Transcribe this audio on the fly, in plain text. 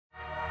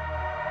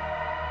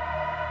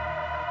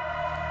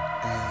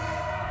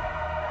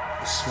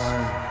Swerve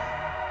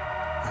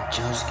and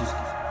Joskii,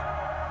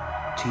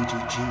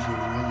 TGG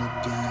Gorilla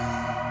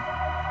Gang.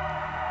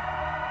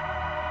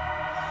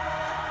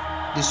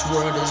 This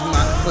world is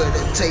mine for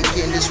the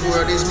taking, this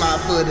world is mine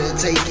for the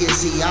taking.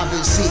 See, I've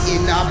been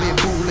sitting, I've been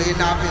fooling,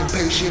 I've been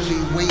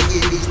patiently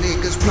waiting. These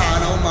niggas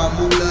plot on my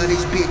moolah,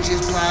 these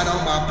bitches plot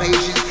on my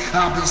patience.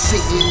 I've been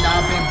sitting,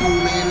 I've been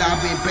fooling, I've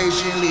been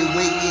patiently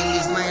waiting.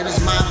 This land is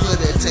mine for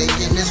the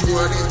taking, this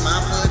world is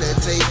mine for the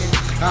taking.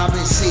 I've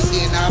been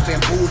sitting, I've been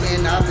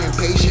fooling, I've been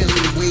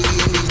patiently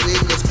waiting. These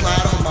niggas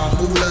plot on my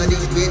moolah,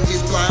 these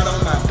bitches plot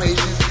on my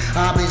patience.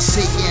 I've been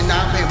sitting,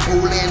 I've been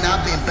fooling, I've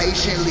been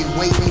patiently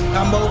waiting.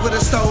 I'm over the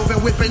stove and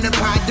whipping the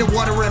pot, the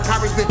water and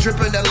pirates been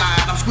dripping the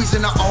line. I'm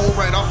squeezing the old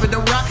right off of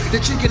the rock,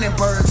 the chicken and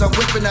birds, I'm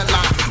whipping a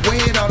lot.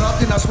 Weighing all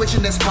up, then I'm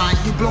switching the spot.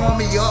 You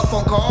blowing me up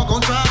on call, gon'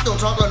 drop, don't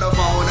talk on the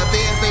phone. The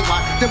fans they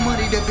watch, the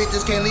money, the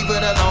bitches can't leave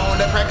it alone.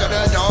 The crack of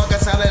the dog, I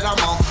sound that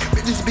I'm on.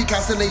 Bitches be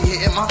constantly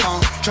hitting my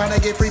phone, trying to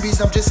get freebies,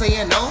 I'm just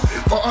saying no.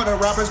 For all the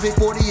robbers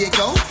before the it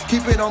go,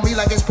 keep it on me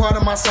like it's part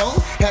of my soul.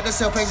 Had to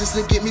sell pages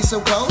to get me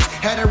some clothes,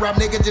 had to rob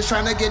nigga just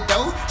trying to get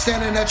dough.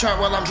 Stand in the chart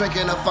while I'm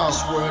drinking a phone.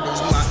 This world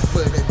is mine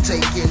for the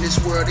taking, this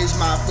world is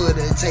mine for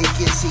the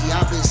taking. See,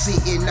 I've been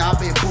sitting, I've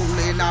been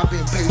fooling, I've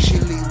been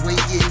patiently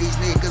waiting. These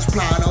niggas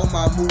plot on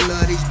my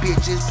moolah, these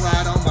bitches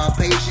plot on my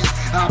patience.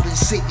 I've been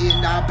sitting,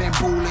 I've been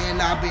fooling,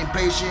 I've been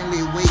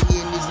patiently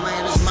waiting. This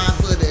land is mine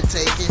for the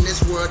taking,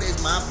 this world is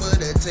mine for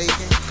the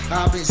taking.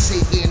 I've been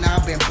sitting,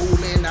 I've been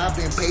fooling, I've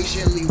been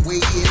patiently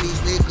waiting.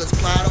 These niggas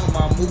plot on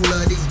my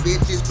moolah, these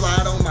bitches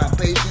plot on my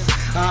patience.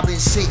 I've been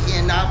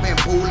sitting, I've been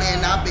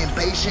fooling, I've been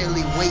patiently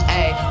waiting.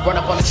 Ayy, run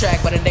up on the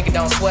track, but a nigga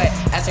don't sweat.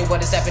 Ask me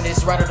what is happening,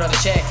 it's right on the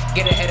check.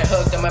 Get a header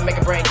hooked, I'ma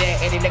make a brain dead.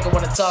 Any nigga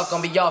wanna talk,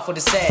 gon' be off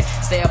with the set.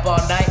 Stay up all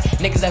night,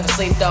 niggas never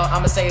sleep though.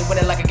 I'ma say it with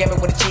it like a gamer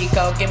with a cheat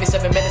code. Give me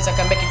 7 minutes, I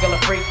can make it girl a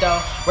freak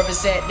though.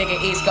 Represent, nigga,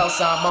 East Coast,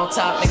 so I'm on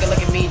top. Nigga, look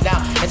at me now,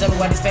 and tell me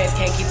why these fans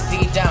can't keep the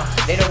beat down.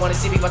 They don't wanna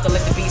see me, but to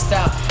let the beast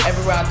out.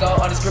 Everywhere I go,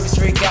 all these groupies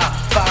freak out.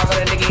 Fire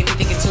on a nigga if you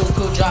think it's too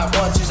cool. Drop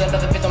one, choose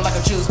another fifth, I'm like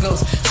a choose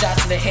goose.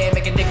 Shots to the head,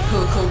 make a nigga cool.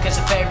 Catch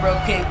a fade real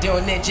quick,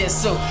 doing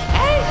ninjutsu.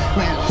 Hey!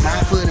 Well,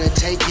 mine for the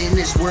taking,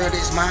 this world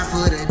is mine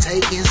for the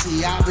taking.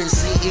 See, I've been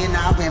sitting,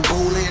 I've been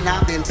fooling,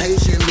 I've been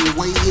patiently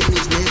waiting.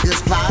 These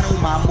niggas plot on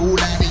my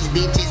moolah, these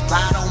bitches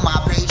plot on my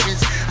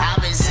patience.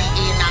 I've been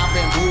sitting, I've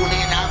been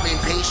fooling, I've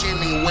been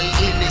patiently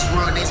waiting. This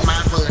world is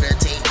mine for the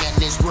taking,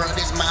 this world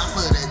is mine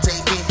for the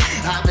taking.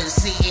 I've been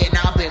sitting,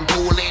 I've been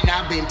fooling,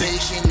 I've been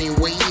patiently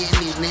waiting.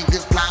 These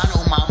niggas plot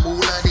on my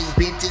moolah, these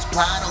bitches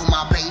plot on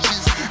my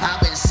patience. I've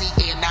been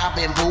sitting, I've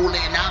been fooling,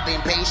 I've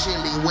been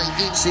patiently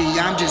waiting. See,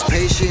 I'm just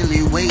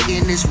patiently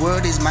waiting. This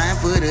world is mine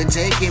for the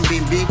taking.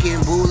 Been big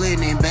and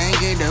bulling and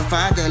banging. The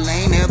father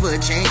lane never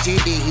change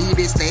it. The heat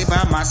is stay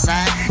by my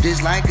side,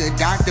 just like a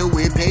doctor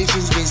with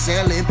patience. Been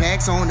selling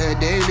packs on the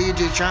daily,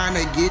 just trying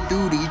to get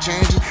through these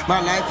changes. My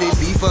life it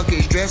be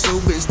fucking stressful,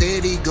 been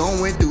steady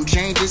going through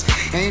changes.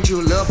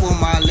 Angel up on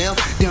my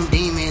left, them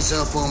demons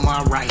up on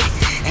my right.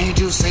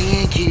 Angel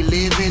saying keep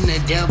living,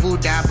 the devil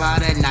die by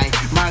the night.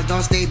 My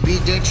thoughts they be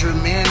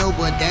detrimental,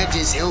 but that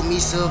just help me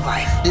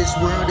survive. This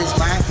world is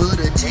mine for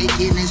the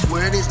taking, this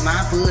world is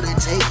mine for the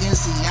taking.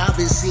 See, I've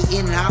been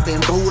sitting, I've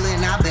been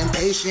fooling, I've been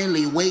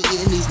patiently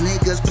waiting. These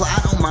niggas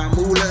plot on my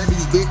moolah,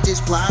 these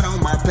bitches plot on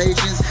my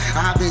patience.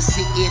 I've been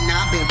sitting,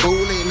 I've been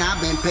fooling,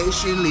 I've been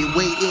patiently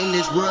waiting.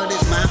 This world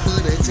is mine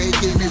for the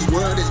taking, this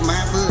world is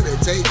mine for the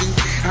taking.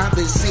 I've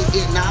been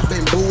sitting, I've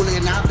been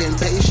fooling, I've been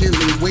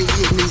patiently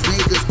waiting. These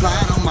niggas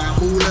plot on my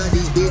moolah,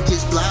 these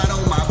bitches plot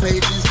on my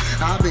patience.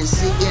 I've been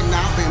sitting,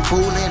 I've been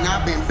fooling,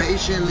 I've been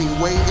patiently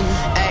waiting.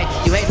 Hey,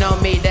 you hating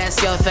on me,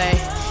 that's your thing.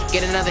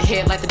 Get another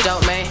hit like the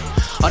dope man.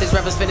 All these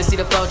rappers finna see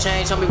the flow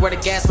change. Show me where the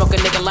gas smoke a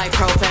nigga like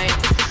propane.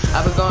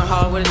 I've been going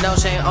hard with a no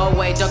chain. Oh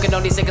wait, dunking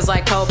on these niggas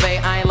like Kobe.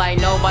 I ain't like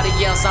nobody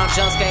else, I'm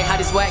Joskii. How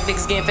these whack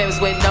niggas getting famous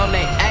with no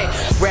name.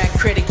 Ayy, rap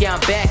critic, yeah, I'm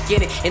back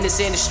in it. In this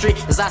industry,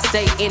 cause I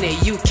stay in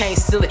it. You can't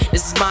steal it,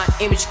 this is my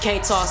image. You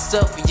can't talk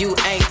stuff, you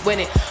ain't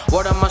winning.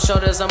 Word on my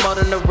shoulders, I'm more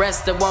than the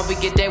rest. The one we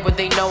get there where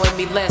they knowin'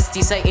 me less.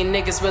 These hating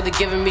niggas really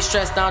giving me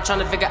stress. Now I'm trying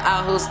to figure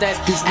out who's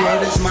next. This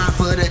world is mine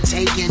for the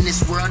taking,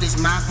 this world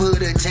is mine for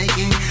the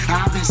taking.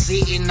 I've been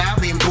sitting, I've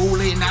been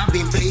fooling, I've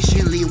been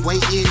patiently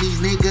waiting. These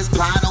niggas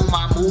plot on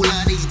my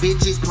moolah, these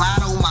bitches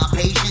plot on my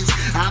patience.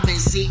 I've been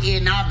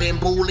sitting, I've been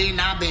fooling,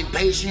 I've been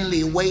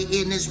patiently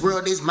waiting. This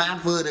world is mine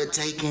for the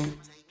taking.